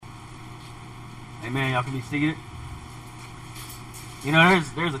Amen. Y'all can be seated. You know,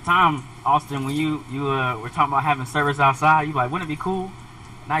 there's a time, Austin, when you were talking about having service outside. You like, wouldn't it be cool?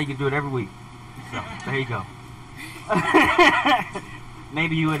 Now you can do it every week. So there you go.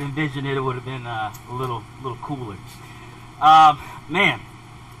 Maybe you would envision it would have been a little cooler. Man,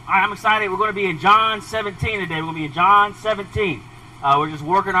 all right, I'm excited. We're going to be in John 17 today. We're going to be in John 17. We're just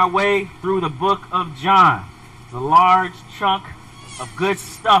working our way through the book of John. It's a large chunk of good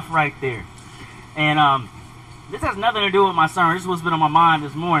stuff right there. And this has nothing to do with my sermon. This is what's been on my mind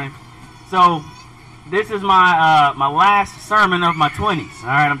this morning. So this is my my last sermon of my 20s. All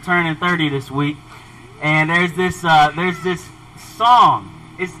right, I'm turning 30 this week. And there's this song.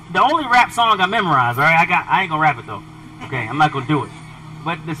 It's the only rap song I memorized. All right, I ain't gonna rap it though. Okay, I'm not gonna do it.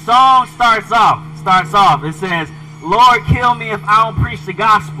 But the song starts off. It says, "Lord, kill me if I don't preach the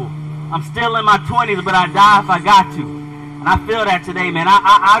gospel. I'm still in my 20s, but I die if I got to." And I feel that today, man.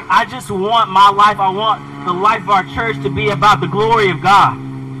 I just want my life. I want the life of our church to be about the glory of God.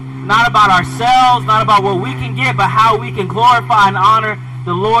 Not about ourselves, not about what we can get, but how we can glorify and honor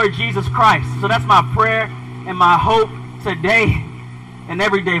the Lord Jesus Christ. So that's my prayer and my hope today and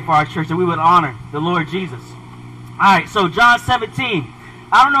every day for our church, that we would honor the Lord Jesus. All right, so John 17.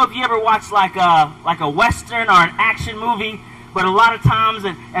 I don't know if you ever watched like a Western or an action movie, but a lot of times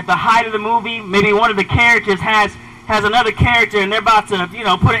at the height of the movie, maybe one of the characters has another character and they're about to,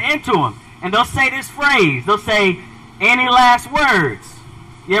 put an end to him. And they'll say this phrase. They'll say, "Any last words?"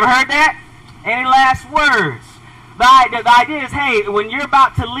 You ever heard that? Any last words? The idea is, hey, when you're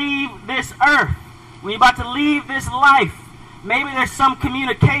about to leave this earth, when you're about to leave this life, maybe there's some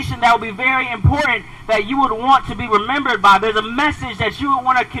communication that will be very important that you would want to be remembered by. There's a message that you would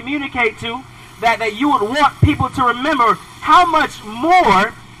want to communicate to that you would want people to remember. How much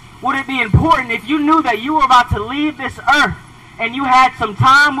more would it be important if you knew that you were about to leave this earth and you had some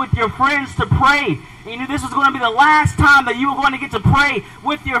time with your friends to pray? And you knew this was going to be the last time that you were going to get to pray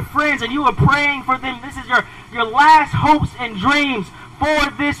with your friends, and you were praying for them. This is your last hopes and dreams for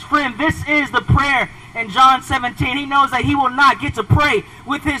this friend. This is the prayer in John 17. He knows that he will not get to pray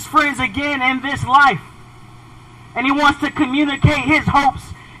with his friends again in this life. And he wants to communicate his hopes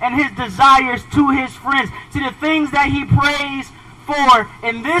and his desires to his friends. See, the things that he prays for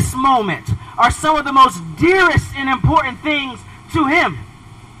in this moment are some of the most dearest and important things to him.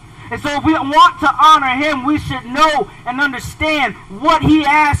 And so if we want to honor him, we should know and understand what he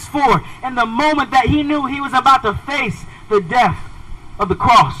asked for in the moment that he knew he was about to face the death of the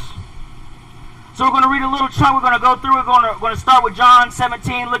cross. So we're going to read a little chunk. We're going to go through. We're going to start with John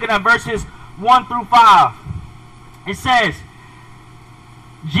 17, looking at verses 1 through 5. It says,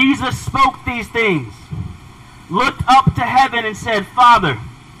 "Jesus spoke these things, looked up to heaven and said, 'Father,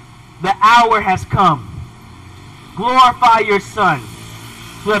 the hour has come. Glorify your Son,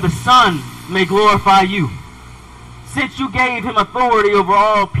 so that the Son may glorify you, since you gave him authority over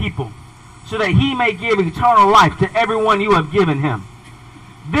all people, so that he may give eternal life to everyone you have given him.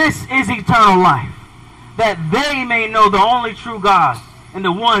 This is eternal life, that they may know the only true God and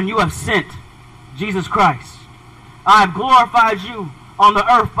the one you have sent, Jesus Christ. I have glorified you on the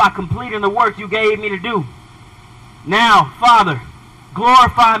earth by completing the work you gave me to do. Now, Father,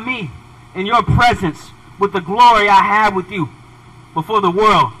 glorify me in your presence with the glory I had with you before the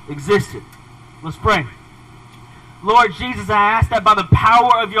world existed.'" Let's pray. Lord Jesus, I ask that by the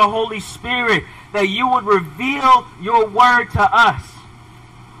power of your Holy Spirit, that you would reveal your word to us.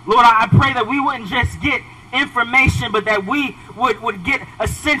 Lord, I pray that we wouldn't just get information, but that we would get a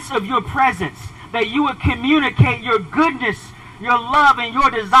sense of your presence, that you would communicate your goodness, your love, and your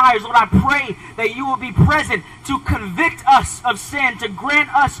desires. Lord, I pray that you will be present to convict us of sin, to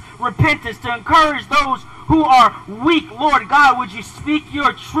grant us repentance, to encourage those who are weak. Lord God, would you speak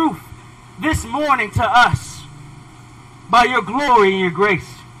your truth this morning to us by your glory and your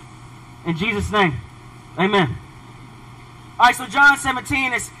grace. In Jesus' name, amen. All right, so John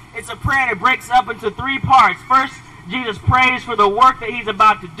 17, it's a prayer, and it breaks up into three parts. First, Jesus prays for the work that he's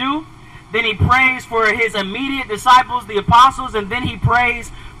about to do. Then he prays for his immediate disciples, the apostles, and then he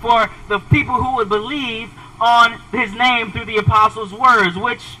prays for the people who would believe on his name through the apostles' words,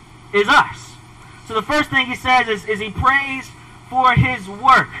 which is us. So the first thing he says is he prays for his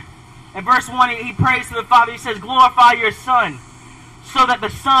work. In verse 1, he prays to the Father. He says, "Glorify your Son, so that the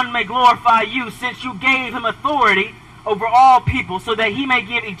Son may glorify you, since you gave him authority over all people, so that he may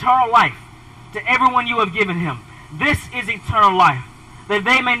give eternal life to everyone you have given him. This is eternal life, that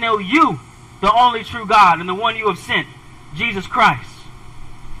they may know you, the only true God, and the one you have sent, Jesus Christ."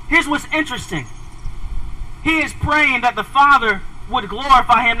 Here's what's interesting. He is praying that the Father would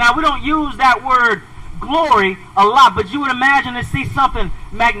glorify him. Now, we don't use that word glory a lot, but you would imagine to see something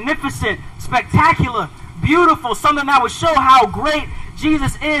magnificent, spectacular, beautiful, something that would show how great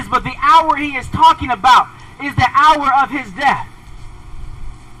Jesus is. But the hour he is talking about is the hour of his death.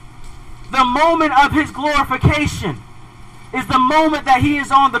 The moment of his glorification is the moment that he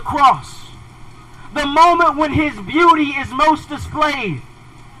is on the cross. The moment when his beauty is most displayed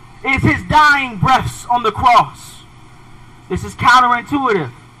is his dying breaths on the cross. This is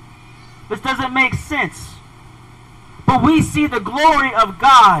counterintuitive. This doesn't make sense. But we see the glory of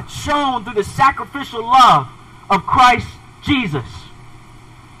God shown through the sacrificial love of Christ Jesus.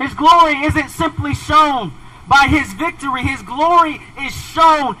 His glory isn't simply shown by his victory. His glory is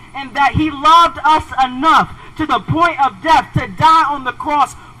shown in that he loved us enough to the point of death to die on the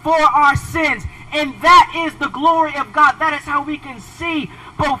cross for our sins. And that is the glory of God. That is how we can see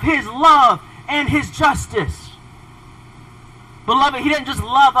both his love and his justice. Beloved, he didn't just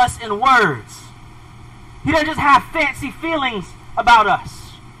love us in words. He didn't just have fancy feelings about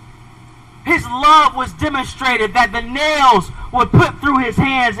us. His love was demonstrated that the nails were put through his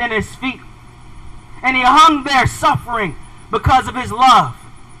hands and his feet. And he hung there suffering because of his love.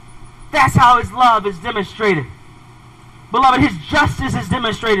 That's how his love is demonstrated. Beloved, his justice is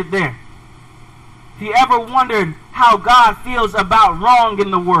demonstrated there. If you ever wondered how God feels about wrong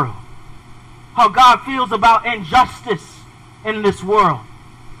in the world, how God feels about injustice in this world,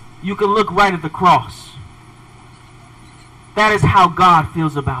 you can look right at the cross. That is how God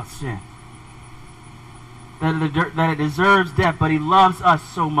feels about sin. That it deserves death, but he loves us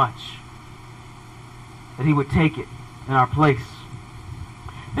so much that he would take it in our place.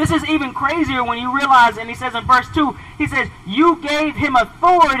 This is even crazier when you realize, and he says in verse 2, he says, you gave him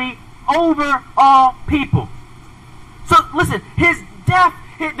authority over all people. So listen, his death,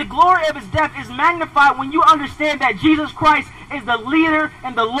 the glory of his death is magnified when you understand that Jesus Christ is the leader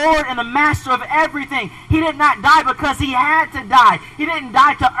and the Lord and the master of everything. He did not die because he had to die. He didn't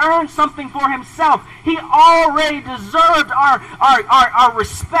die to earn something for himself. He already deserved our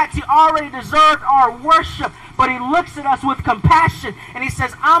respect. He already deserved our worship. But he looks at us with compassion and he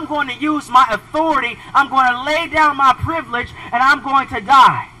says, I'm going to use my authority. I'm going to lay down my privilege and I'm going to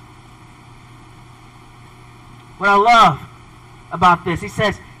die. What I love about this, he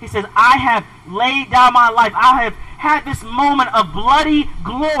says, I have laid down my life. I have had this moment of bloody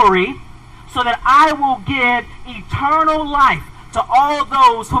glory so that I will give eternal life to all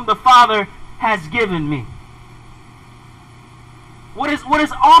those whom the Father has given me. What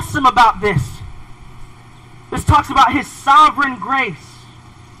is awesome about this? This talks about his sovereign grace.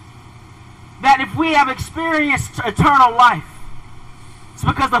 That if we have experienced eternal life, it's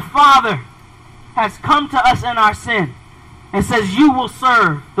because the Father has come to us in our sin and says, you will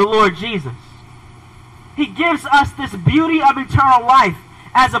serve the Lord Jesus. He gives us this beauty of eternal life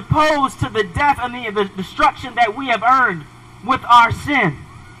as opposed to the death and the destruction that we have earned with our sin.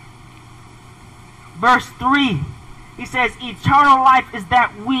 Verse 3, he says, eternal life is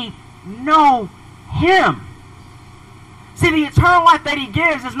that we know him. See, the eternal life that he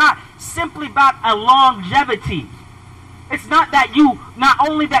gives is not simply about a longevity. It's not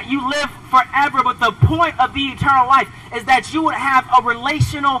only that you live forever, but the point of the eternal life is that you would have a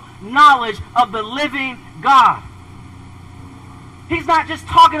relational knowledge of the living God. He's not just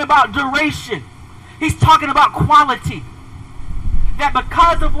talking about duration. He's talking about quality. That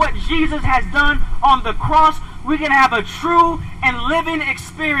because of what Jesus has done on the cross, we can have a true and living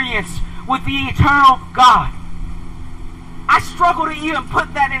experience with the eternal God. I struggle to even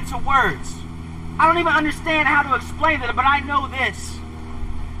put that into words. I don't even understand how to explain it, but I know this.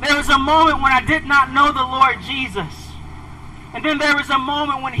 There was a moment when I did not know the Lord Jesus. And then there was a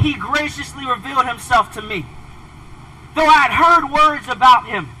moment when he graciously revealed himself to me. Though I had heard words about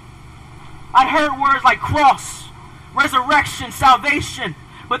him. I'd heard words like cross, resurrection, salvation.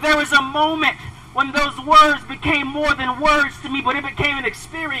 But there was a moment when those words became more than words to me, but it became an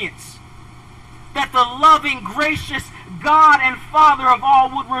experience. That the loving, gracious God and Father of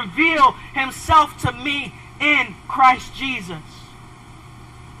all would reveal himself to me in Christ Jesus.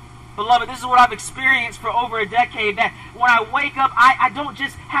 Beloved, this is what I've experienced for over a decade, that when I wake up, I don't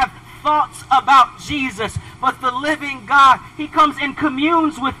just have thoughts about Jesus, but the living God. He comes and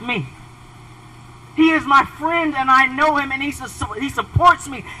communes with me. He is my friend and I know him, and he supports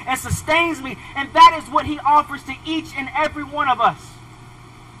me and sustains me, and that is what he offers to each and every one of us.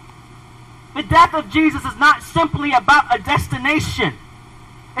 The death of Jesus is not simply about a destination.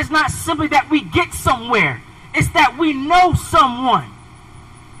 It's not simply that we get somewhere. It's that we know someone.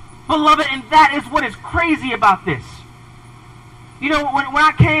 Beloved, and that is what is crazy about this. You know,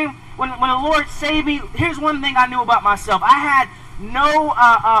 when the Lord saved me, here's one thing I knew about myself. I had no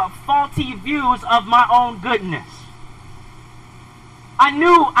faulty views of my own goodness. I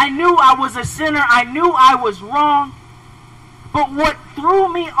knew I was a sinner. I knew I was wrong. But what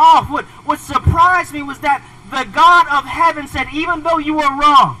threw me off, what surprised me was that the God of heaven said, even though you are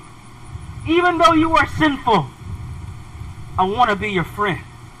wrong, even though you are sinful, I want to be your friend.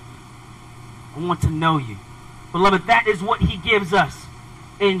 I want to know you. Beloved, that is what he gives us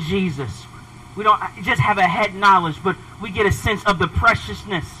in Jesus. We don't just have a head knowledge, but we get a sense of the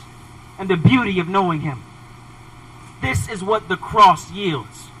preciousness and the beauty of knowing him. This is what the cross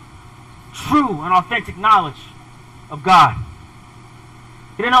yields. True and authentic knowledge of God.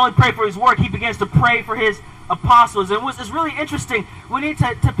 He didn't only pray for his work, he begins to pray for his apostles. And what's really interesting, we need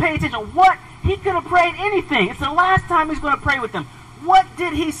to pay attention. What? He could have prayed anything. It's the last time he's going to pray with them. What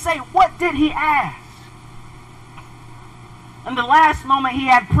did he say? What did he ask? In the last moment he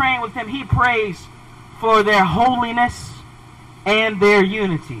had praying with him, he prays for their holiness and their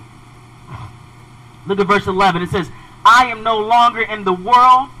unity. Look at verse 11. It says, I am no longer in the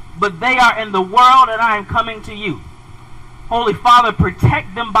world, but they are in the world, and I am coming to you. Holy Father,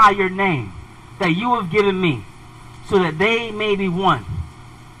 protect them by your name that you have given me, so that they may be one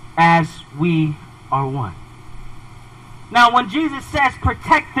as we are one. Now, when Jesus says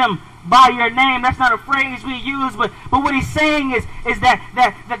protect them by your name, that's not a phrase we use, but what he's saying is that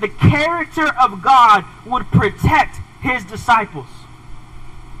the character of God would protect his disciples.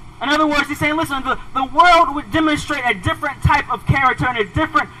 In other words, he's saying, listen, the world would demonstrate a different type of character and a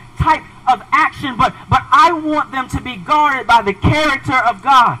different type of action, but I want them to be guarded by the character of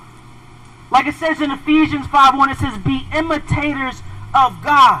God. Like it says in Ephesians 5:1, it says, be imitators of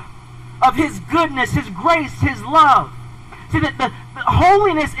God, of his goodness, his grace, his love. See, that the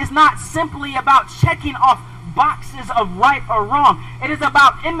holiness is not simply about checking off boxes of right or wrong. It is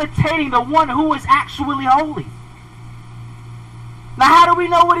about imitating the one who is actually holy. Now, how do we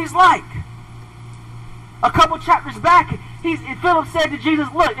know what he's like? A couple chapters back, Philip said to Jesus,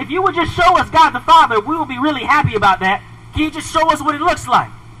 look, if you would just show us God the Father, we will be really happy about that. Can you just show us what it looks like?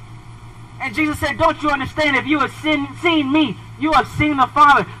 And Jesus said, don't you understand? If you have seen me, you have seen the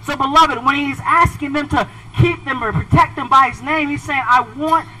Father. So, beloved, when he's asking them to keep them or protect them by his name, he's saying, I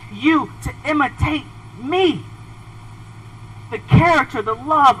want you to imitate me. The character, the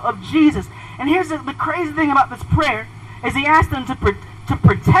love of Jesus. And here's the crazy thing about this prayer, is he asked them to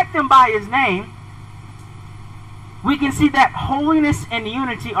protect them by his name. We can see that holiness and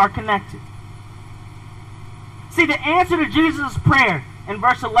unity are connected. See, the answer to Jesus' prayer in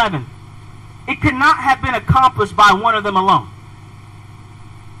verse 11, it could not have been accomplished by one of them alone.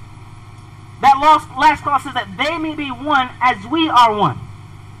 That last clause says that they may be one as we are one.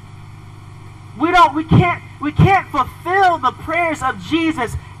 We can't fulfill the prayers of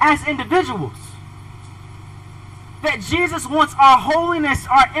Jesus as individuals. That Jesus wants our holiness,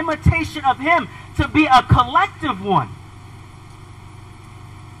 our imitation of him, to be a collective one.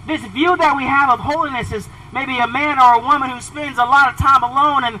 This view that we have of holiness is maybe a man or a woman who spends a lot of time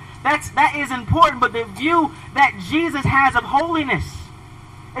alone, and that is important, but the view that Jesus has of holiness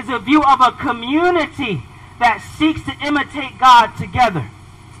is a view of a community that seeks to imitate God together.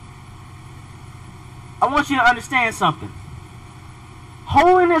 I want you to understand something.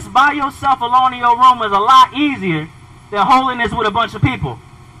 Holiness by yourself alone in your room is a lot easier than holiness with a bunch of people.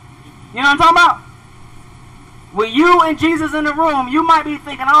 You know what I'm talking about? When you and Jesus in the room, you might be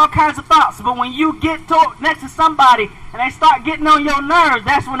thinking all kinds of thoughts, but when you get next to somebody and they start getting on your nerves,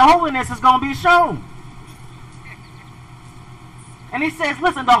 that's when holiness is going to be shown. And he says,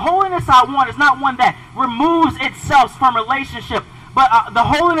 listen, the holiness I want is not one that removes itself from relationship, but the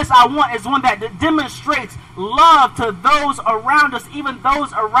holiness I want is one that demonstrates love to those around us, even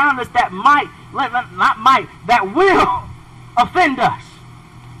those around us that that will offend us.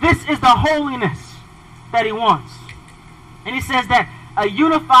 This is the holiness that he wants. And he says that a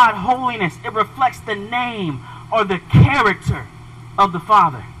unified holiness, it reflects the name or the character of the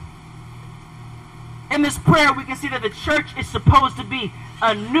Father. In this prayer, we can see that the church is supposed to be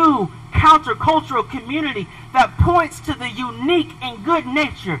a new countercultural community that points to the unique and good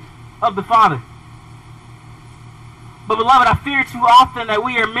nature of the Father. But beloved, I fear too often that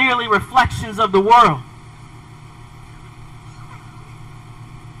we are merely reflections of the world.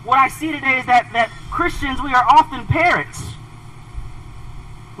 What I see today is that Christians, we are often parrots.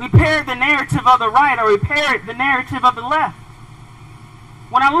 We parrot the narrative of the right, or we parrot the narrative of the left.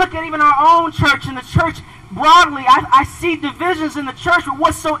 When I look at even our own church and the church broadly, I see divisions in the church, but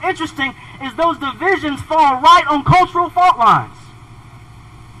what's so interesting is those divisions fall right on cultural fault lines.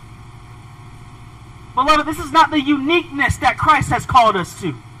 Beloved, this is not the uniqueness that Christ has called us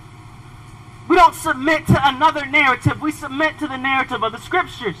to. We don't submit to another narrative. We submit to the narrative of the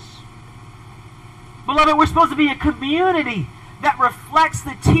Scriptures. Beloved, we're supposed to be a community that reflects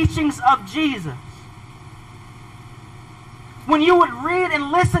the teachings of Jesus. When you would read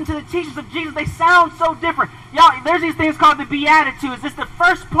and listen to the teachings of Jesus, they sound so different. Y'all, there's these things called the Beatitudes. It's the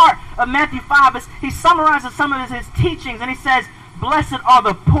first part of Matthew 5. He summarizes some of his teachings, and he says, blessed are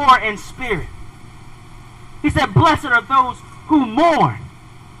the poor in spirit. He said, blessed are those who mourn.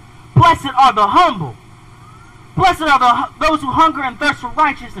 Blessed are the humble. Blessed are those who hunger and thirst for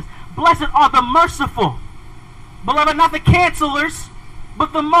righteousness. Blessed are the merciful. Beloved, not the cancelers,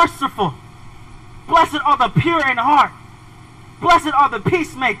 but the merciful. Blessed are the pure in heart. Blessed are the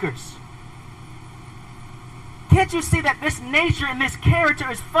peacemakers. Can't you see that this nature and this character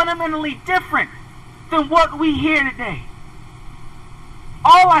is fundamentally different than what we hear today?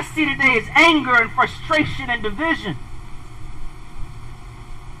 All I see today is anger and frustration and division.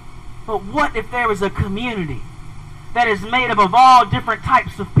 But what if there was a community that is made up of all different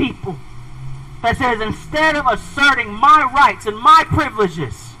types of people that says, instead of asserting my rights and my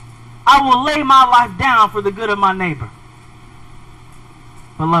privileges, I will lay my life down for the good of my neighbor?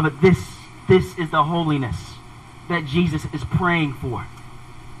 Beloved, this is the holiness that Jesus is praying for.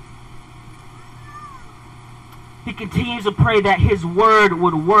 He continues to pray that his word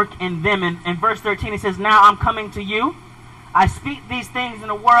would work in them. In verse 13, he says, now I'm coming to you. I speak these things in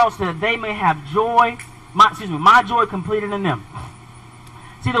the world so that they may have joy, my joy completed in them.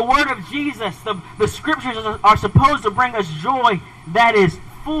 See, the word of Jesus, the Scriptures are supposed to bring us joy that is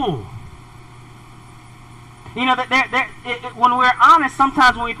full. You know, when we're honest,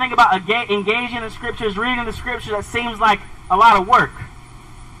 sometimes when we think about engaging in the Scriptures, reading the Scriptures, that seems like a lot of work.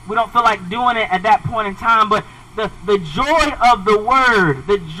 We don't feel like doing it at that point in time, but the joy of the Word,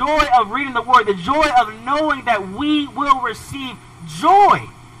 the joy of reading the Word, the joy of knowing that we will receive joy,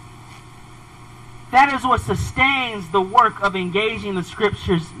 that is what sustains the work of engaging the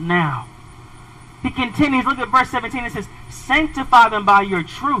Scriptures now. He continues, look at verse 17, it says, sanctify them by your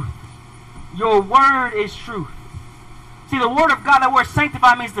truth. Your word is truth. See, the word of God, that word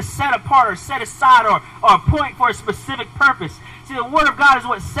sanctify means to set apart or set aside or appoint for a specific purpose. See, the word of God is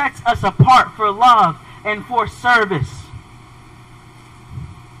what sets us apart for love and for service.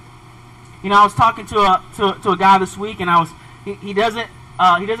 You know, I was talking to a guy this week, and he doesn't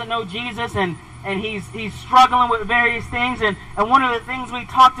know Jesus, and he's struggling with various things, and one of the things we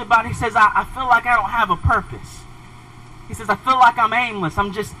talked about, he says, I feel like I don't have a purpose. He says, I feel like I'm aimless.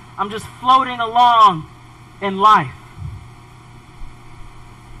 I'm just floating along in life.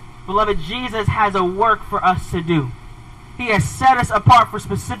 Beloved, Jesus has a work for us to do. He has set us apart for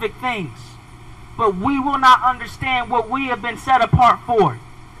specific things. But we will not understand what we have been set apart for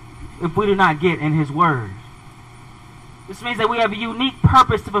if we do not get in his word. This means that we have a unique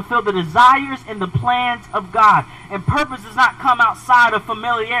purpose to fulfill the desires and the plans of God. And purpose does not come outside of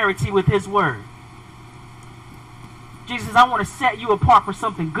familiarity with his word. Jesus says, I want to set you apart for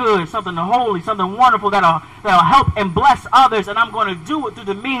something good, something holy, something wonderful that'll help and bless others, and I'm going to do it through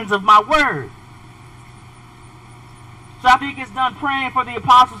the means of my word. So after he gets done praying for the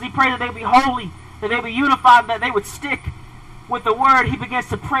apostles, he prays that they be holy, that they be unified, that they would stick with the word. He begins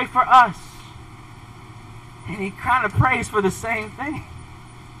to pray for us. And he kind of prays for the same thing.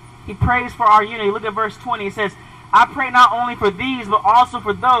 He prays for our unity. Look at verse 20. It says, I pray not only for these, but also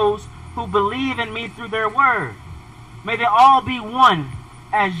for those who believe in me through their word. May they all be one,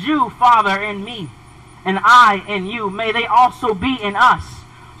 as you, Father, in me, and I in you. May they also be in us,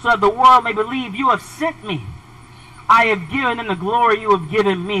 so that the world may believe you have sent me. I have given them the glory you have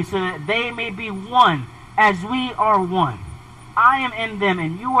given me, so that they may be one, as we are one. I am in them,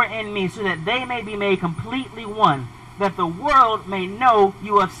 and you are in me, so that they may be made completely one, that the world may know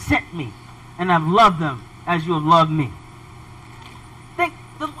you have sent me, and have loved them as you have loved me.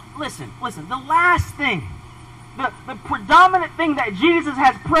 Listen, the last thing, the predominant thing that Jesus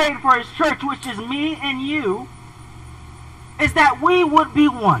has prayed for his church, which is me and you, is that we would be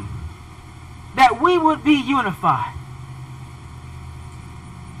one, that we would be unified.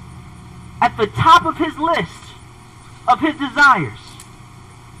 At the top of his list of his desires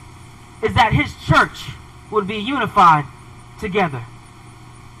is that his church would be unified together.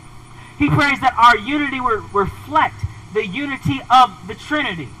 He prays that our unity will reflect the unity of the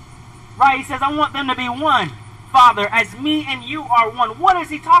Trinity. Right? He says, I want them to be one, Father, as me and you are one. What is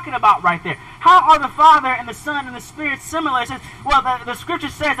he talking about right there? How are the Father and the Son and the Spirit similar? It says, well, the Scripture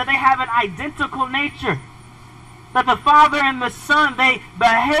says that they have an identical nature. That the Father and the Son, they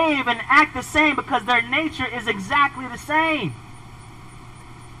behave and act the same because their nature is exactly the same.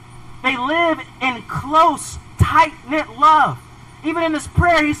 They live in close, tight-knit love. Even in this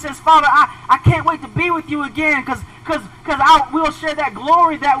prayer, he says, Father, I can't wait to be with you again because we'll share that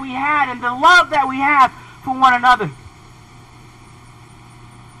glory that we had and the love that we have for one another.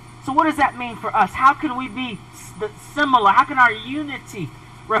 So what does that mean for us? How can we be similar? How can our unity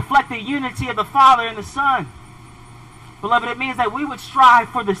reflect the unity of the Father and the Son? Beloved, it means that we would strive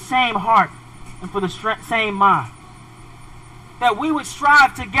for the same heart and for the same mind. That we would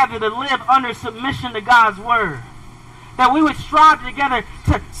strive together to live under submission to God's Word. That we would strive together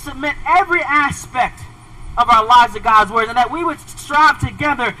to submit every aspect of our lives to God's Word. And that we would strive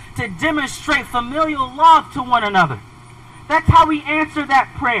together to demonstrate familial love to one another. That's how we answer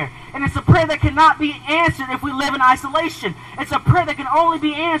that prayer. And it's a prayer that cannot be answered if we live in isolation. It's a prayer that can only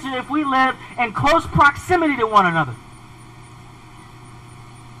be answered if we live in close proximity to one another.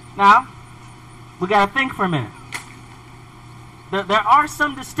 Now, we got to think for a minute. There are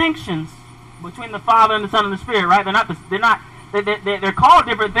some distinctions between the Father and the Son and the Spirit, right? They're called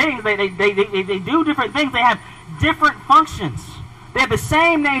different things. They do different things. They have different functions. They have the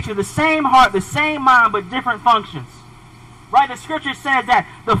same nature, the same heart, the same mind, but different functions. Right? The Scripture says that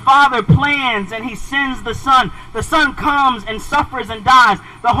the Father plans and He sends the Son. The Son comes and suffers and dies.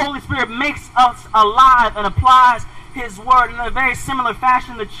 The Holy Spirit makes us alive and applies His Word. In a very similar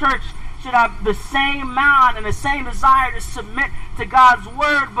fashion, the church should have the same mind and the same desire to submit to God's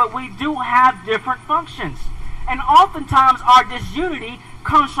Word, but we do have different functions. And oftentimes our disunity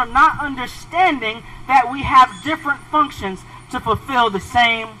comes from not understanding that we have different functions to fulfill the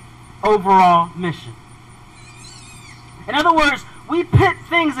same overall mission. In other words, we pit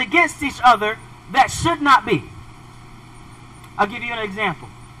things against each other that should not be. I'll give you an example.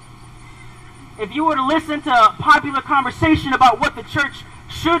 If you were to listen to a popular conversation about what the church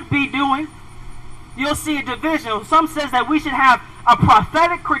should be doing, you'll see a division. Some says that we should have a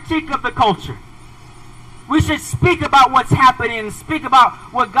prophetic critique of the culture. We should speak about what's happening and speak about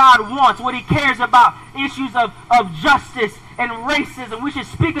what God wants, what He cares about, issues of justice and racism. We should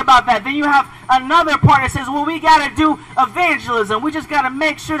speak about that. Then you have another part that says, well, we got to do evangelism. We just got to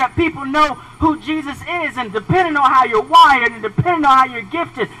make sure that people know who Jesus is. And depending on how you're wired and depending on how you're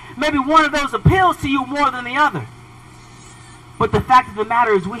gifted, maybe one of those appeals to you more than the other. But the fact of the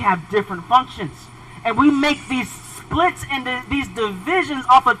matter is we have different functions. And we make these splits into these divisions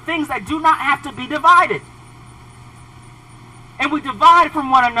off of things that do not have to be divided. And we divide from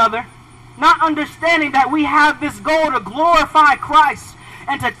one another, not understanding that we have this goal to glorify Christ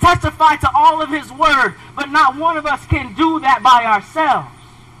and to testify to all of His Word, but not one of us can do that by ourselves.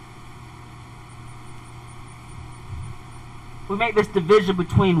 We make this division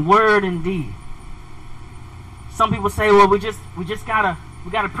between word and deed. Some people say, well, we just gotta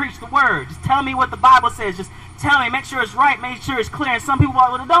preach the Word. Just tell me what the Bible says. Just tell me, make sure it's right, make sure it's clear. And some people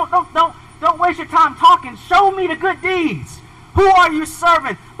are, well, don't waste your time talking. Show me the good deeds. Who are you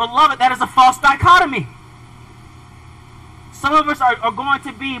serving? Beloved, that is a false dichotomy. Some of us are going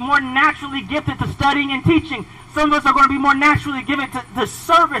to be more naturally gifted to studying and teaching. Some of us are going to be more naturally given to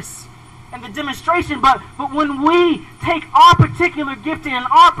service and the demonstration. But when we take our particular gifting and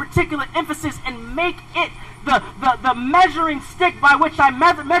our particular emphasis and make it the measuring stick by which I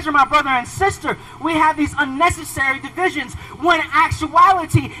measure my brother and sister, we have these unnecessary divisions. When in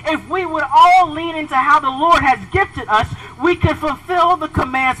actuality, if we would all lean into how the Lord has gifted us, we can fulfill the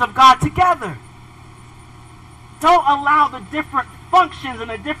commands of God together. Don't allow the different functions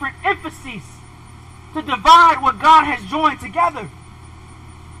and the different emphases to divide what God has joined together.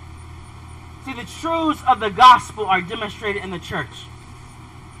 See, the truths of the gospel are demonstrated in the church.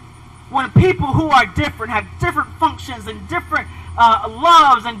 When people who are different, have different functions and different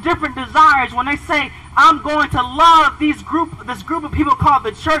loves and different desires, when they say, I'm going to love this group of people called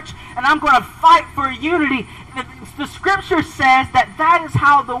the church, and I'm going to fight for unity, the Scripture says that is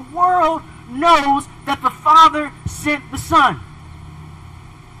how the world knows that the Father sent the Son.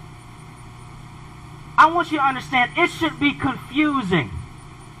 I want you to understand, it should be confusing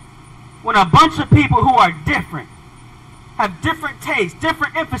when a bunch of people who are different, have different tastes,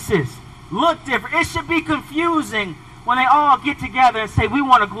 different emphasis, look different. It should be confusing when they all get together and say, we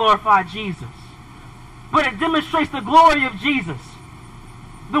want to glorify Jesus. But it demonstrates the glory of Jesus,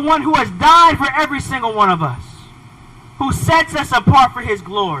 the one who has died for every single one of us, who sets us apart for His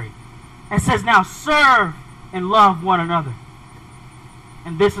glory, and says, now serve and love one another.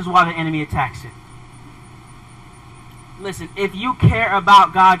 And this is why the enemy attacks it. Listen, if you care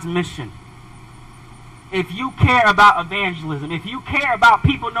about God's mission, if you care about evangelism, if you care about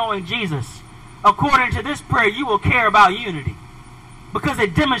people knowing Jesus, according to this prayer, you will care about unity, because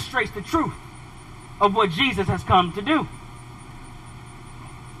it demonstrates the truth of what Jesus has come to do.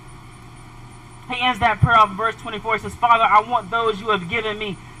 He ends that prayer off in verse 24. He says, Father, I want those you have given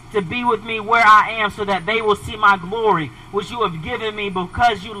me to be with me where I am, so that they will see my glory, which you have given me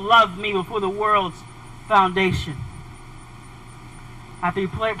because you loved me before the world's foundation. After he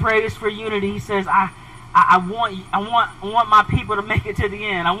prays for unity, he says, I want my people to make it to the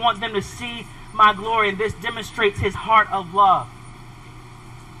end. I want them to see my glory, and this demonstrates his heart of love.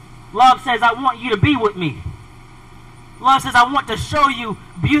 Love says, I want you to be with me. Love says, I want to show you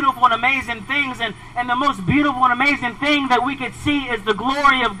beautiful and amazing things, and the most beautiful and amazing thing that we could see is the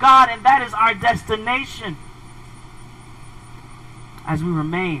glory of God, and that is our destination as we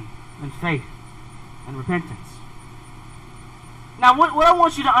remain in faith and repentance. Now, what I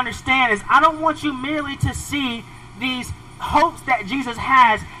want you to understand is I don't want you merely to see these hopes that Jesus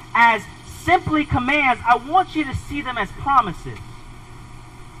has as simply commands. I want you to see them as promises.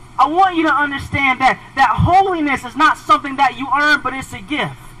 I want you to understand that holiness is not something that you earn, but it's a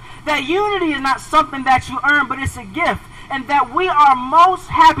gift. That unity is not something that you earn, but it's a gift. And that we are most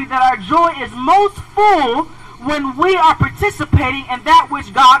happy, that our joy is most full when we are participating in that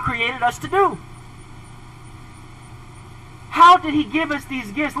which God created us to do. How did he give us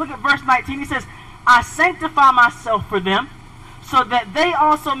these gifts? Look at verse 19. He says, I sanctify myself for them, so that they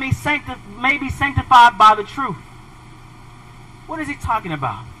also may be sanctified by the truth. What is he talking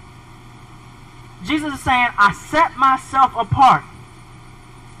about? Jesus is saying, I set myself apart,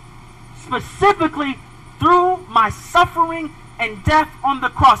 specifically through my suffering and death on the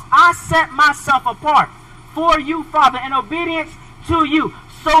cross. I set myself apart for you, Father, in obedience to you,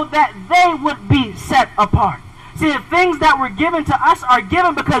 so that they would be set apart. See, the things that were given to us are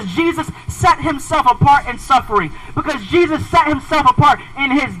given because Jesus set himself apart in suffering, because Jesus set himself apart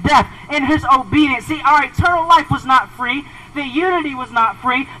in his death, in his obedience. See, our eternal life was not free. The unity was not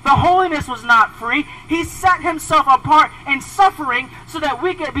free. The holiness was not free. He set himself apart in suffering so that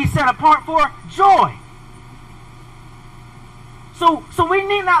we could be set apart for joy. So we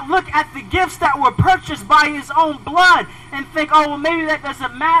need not look at the gifts that were purchased by his own blood and think, oh, well, maybe that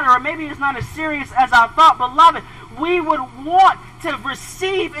doesn't matter, or maybe it's not as serious as I thought. Beloved, we would want to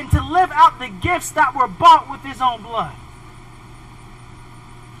receive and to live out the gifts that were bought with his own blood.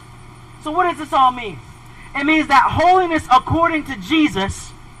 So what does this all mean? It means that holiness according to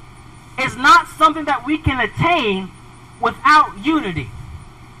Jesus is not something that we can attain without unity.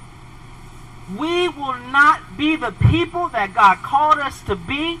 We will not be the people that God called us to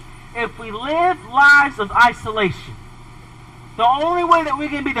be if we live lives of isolation. The only way that we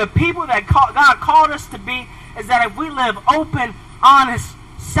can be the people that God called us to be is that if we live open, honest,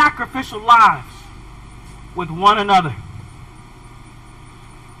 sacrificial lives with one another.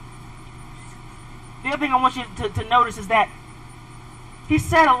 The other thing I want you to notice is that he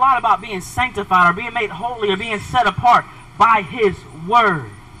said a lot about being sanctified or being made holy or being set apart by his word.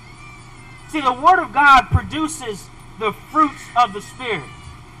 See, the word of God produces the fruits of the Spirit.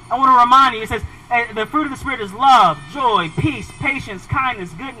 I want to remind you, it says, the fruit of the Spirit is love, joy, peace, patience,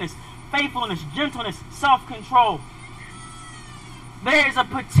 kindness, goodness, faithfulness, gentleness, self-control. There is a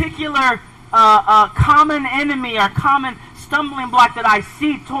particular common enemy or common stumbling block that I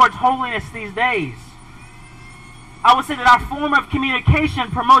see towards holiness these days. I would say that our form of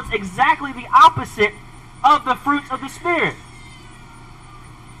communication promotes exactly the opposite of the fruits of the Spirit.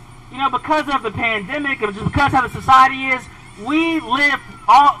 You know, because of the pandemic, and just because of how the society is, we live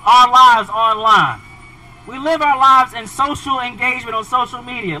all our lives online. We live our lives in social engagement on social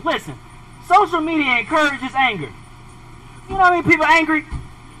media. Listen, social media encourages anger. You know how many people are angry?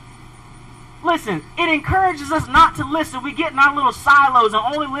 Listen, it encourages us not to listen. We get in our little silos and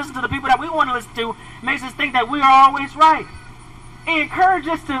only listen to the people that we want to listen to. Makes us think that we are always right. It encourages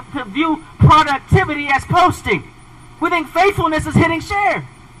us to view productivity as posting. We think faithfulness is hitting share.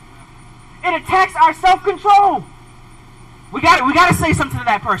 It attacks our self-control. We got to say something to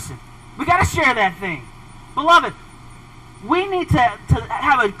that person. We got to share that thing. Beloved, we need to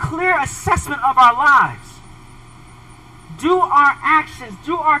have a clear assessment of our lives. Do our actions,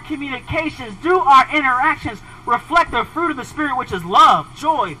 do our communications, do our interactions reflect the fruit of the Spirit, which is love,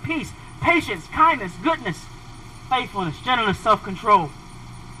 joy, peace, patience, kindness, goodness, faithfulness, gentleness, self-control.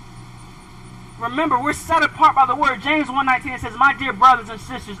 Remember, we're set apart by the word. James 1:19 says, my dear brothers and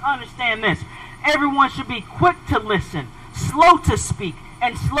sisters, understand this. Everyone should be quick to listen, slow to speak,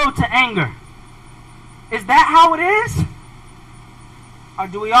 and slow to anger. Is that how it is? Or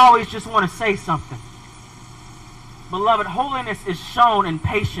do we always just want to say something? Beloved, holiness is shown in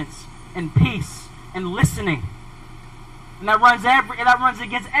patience, in peace, in listening. And that runs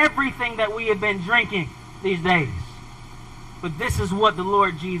against everything that we have been drinking these days. But this is what the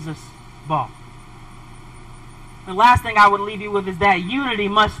Lord Jesus bought. The last thing I would leave you with is that unity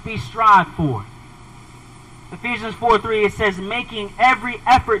must be strived for. Ephesians 4:3, it says, making every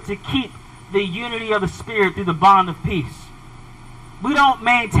effort to keep the unity of the Spirit through the bond of peace. We don't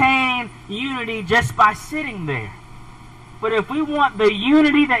maintain unity just by sitting there. But if we want the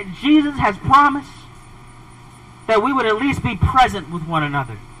unity that Jesus has promised, that we would at least be present with one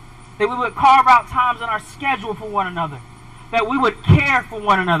another. That we would carve out times in our schedule for one another. That we would care for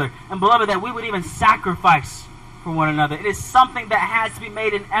one another. And beloved, that we would even sacrifice for one another. It is something that has to be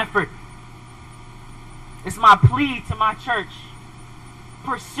made an effort. It's my plea to my church.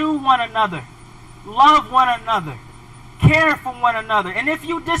 Pursue one another. Love one another. Care for one another. And if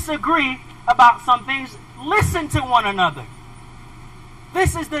you disagree about some things, listen to one another.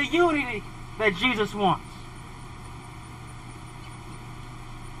 This is the unity that Jesus wants.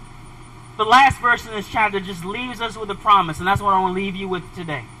 The last verse in this chapter just leaves us with a promise, and that's what I want to leave you with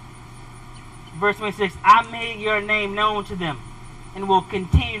today. Verse 26, I made your name known to them, and will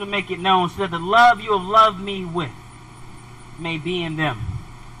continue to make it known, so that the love you have loved me with may be in them,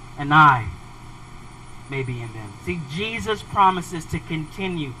 and I may be in them. See, Jesus promises to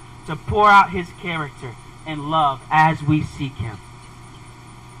continue to pour out his character and love as we seek him.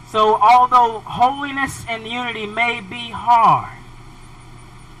 So although holiness and unity may be hard,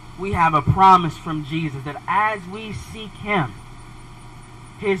 we have a promise from Jesus that as we seek him,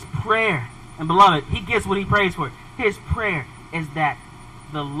 his prayer, and beloved, he gets what he prays for. His prayer is that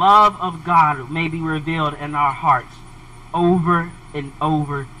the love of God may be revealed in our hearts over and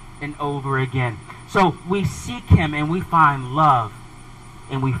over and over again. So we seek him and we find love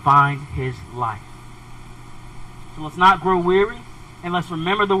and we find his life. So let's not grow weary, and let's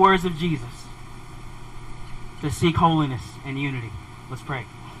remember the words of Jesus to seek holiness and unity. Let's pray.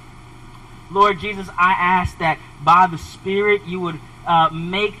 Lord Jesus, I ask that by the Spirit you would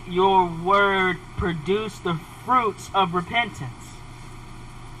make your word produce the fruits of repentance.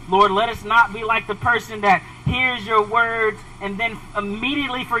 Lord, let us not be like the person that hears your words and then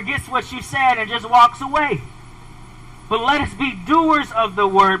immediately forgets what you said and just walks away. But let us be doers of the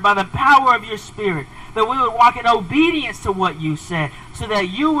word by the power of your Spirit, that we would walk in obedience to what you said, so that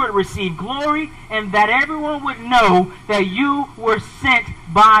you would receive glory and that everyone would know that you were sent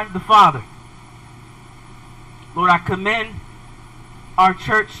by the Father. Lord, I commend our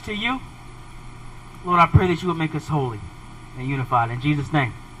church to you. Lord, I pray that you would make us holy and unified. In Jesus'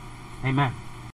 name, amen.